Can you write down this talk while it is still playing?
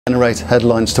Generate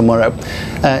headlines tomorrow.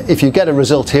 If you get a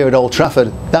result here at Old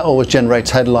Trafford, that always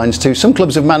generates headlines too. Some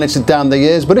clubs have managed it down the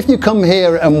years, but if you come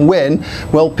here and win,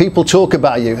 well, people talk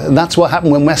about you. And that's what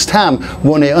happened when West Ham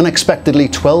won it unexpectedly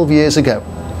 12 years ago.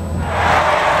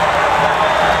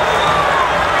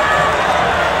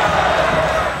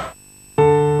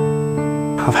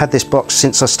 I've had this box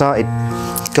since I started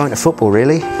going to football,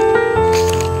 really.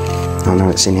 I know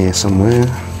it's in here somewhere.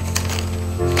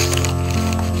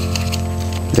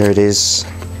 There it is,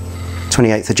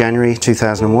 28th of January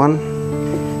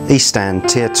 2001, East Stand,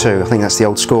 Tier 2, I think that's the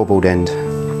old scoreboard end.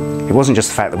 It wasn't just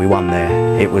the fact that we won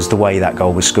there, it was the way that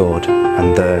goal was scored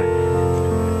and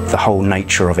the whole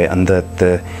nature of it and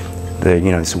the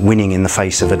you know, it's winning in the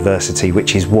face of adversity,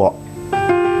 which is what,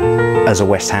 as a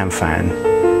West Ham fan,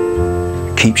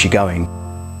 keeps you going.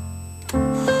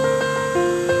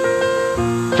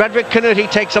 Frederick Canuti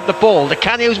takes up the ball.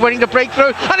 DiCanio's waiting to break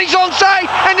through, and he's onside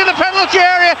into the penalty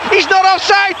area. He's not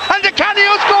offside, and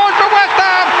DiCanio scores for West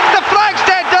Ham. The flag's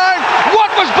dead down. What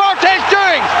was Barthez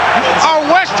doing? Are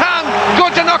West Ham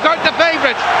going to knock out the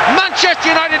favourites? Manchester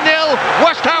United 0,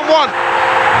 West Ham 1.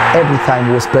 Every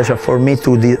time was pleasure for me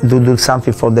to do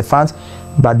something for the fans,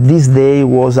 but this day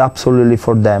was absolutely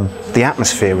for them. The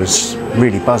atmosphere was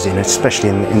really buzzing, especially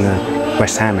in the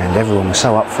West Ham end. Everyone was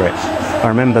so up for it. I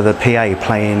remember the PA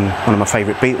playing one of my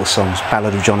favourite Beatles songs,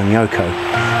 Ballad of John and Yoko,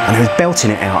 and he was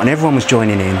belting it out and everyone was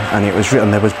joining in, and it was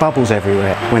written, there was bubbles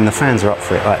everywhere. When the fans are up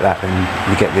for it like that, then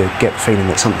you get the feeling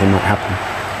that something might happen.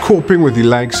 Coping with the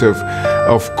likes of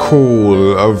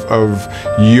Cole, of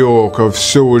York, of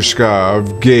Solskjaer,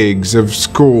 of Giggs, of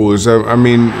Scholes, I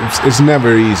mean, it's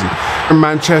never easy.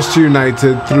 Manchester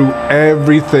United threw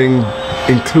everything,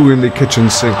 including the kitchen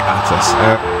sink, at us.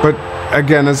 But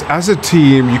again, as a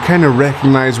team, you kind of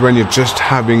recognise when you're just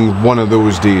having one of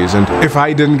those days. And if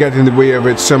I didn't get in the way of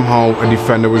it, somehow a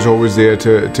defender was always there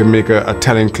to make a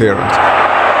telling clearance.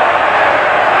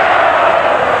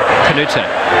 Canuti.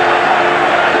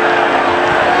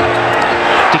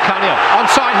 DiCanio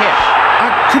onside here.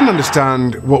 I couldn't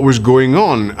understand what was going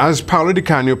on. As Paolo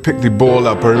DiCanio picked the ball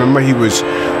up, I remember he was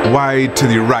wide to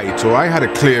the right, so I had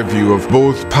a clear view of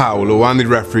both Paolo and the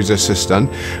referee's assistant,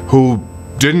 who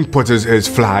didn't put his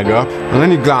flag up, and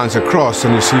then you glance across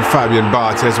and you see Fabian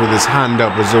Barthez with his hand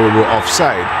up as though we were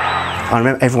offside. I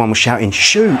remember everyone was shouting,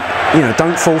 shoot, you know,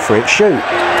 don't fall for it, shoot.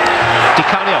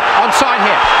 DiCanio onside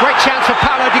here. Great chance for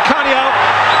Paolo DiCanio.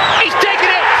 He's taken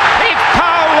it. It's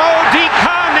Paolo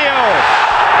DiCanio.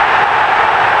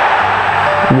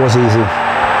 It was easy.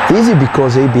 Easy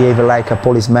because he behaved like a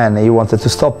policeman. He wanted to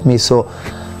stop me, so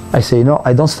I say no,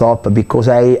 I don't stop, because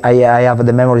I have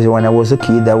the memories when I was a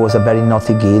kid. I was a very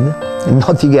naughty kid,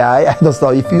 naughty guy. I don't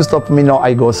stop. If you stop me, no,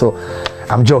 I go. So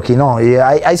I'm joking. No,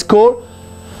 I score,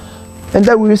 and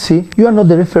then we will see. You are not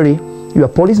the referee. You are a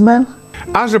policeman.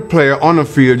 As a player on a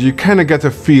field, you kind of get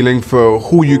a feeling for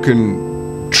who you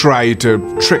can try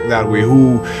to trick that way,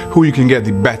 who you can get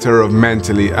the better of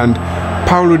mentally, and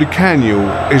Paolo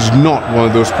DiCanio is not one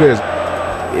of those players.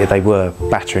 They were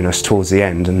battering us towards the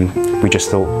end, and we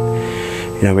just thought,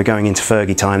 you know, we're going into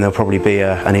Fergie time, there'll probably be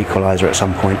an equaliser at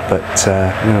some point, but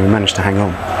you know, we managed to hang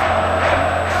on.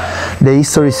 The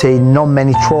history say not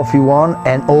many trophy won,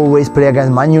 and always play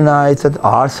against Man United,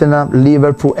 Arsenal,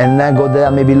 Liverpool, and then go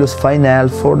there, maybe lose 5-0,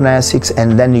 4-0, 6,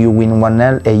 and then you win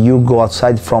 1-0, and you go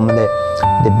outside from the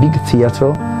big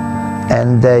theatre,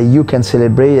 and you can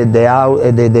celebrate.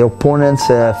 The opponents,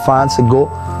 fans go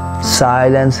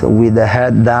silence with the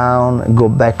head down, go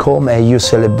back home, and you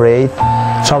celebrate.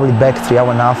 Travel back 3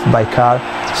 hours and a half by car,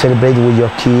 celebrate with your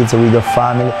kids, with your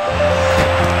family.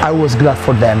 I was glad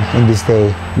for them in this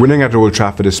day. Winning at Old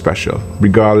Trafford is special,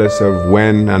 regardless of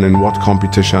when and in what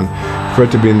competition. For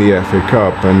it to be in the FA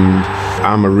Cup, and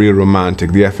I'm a real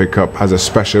romantic, the FA Cup has a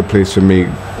special place for me.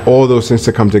 All those things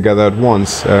to come together at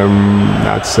once,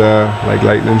 that's like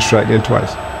lightning striking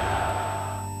twice.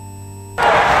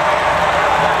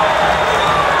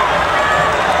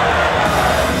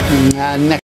 Next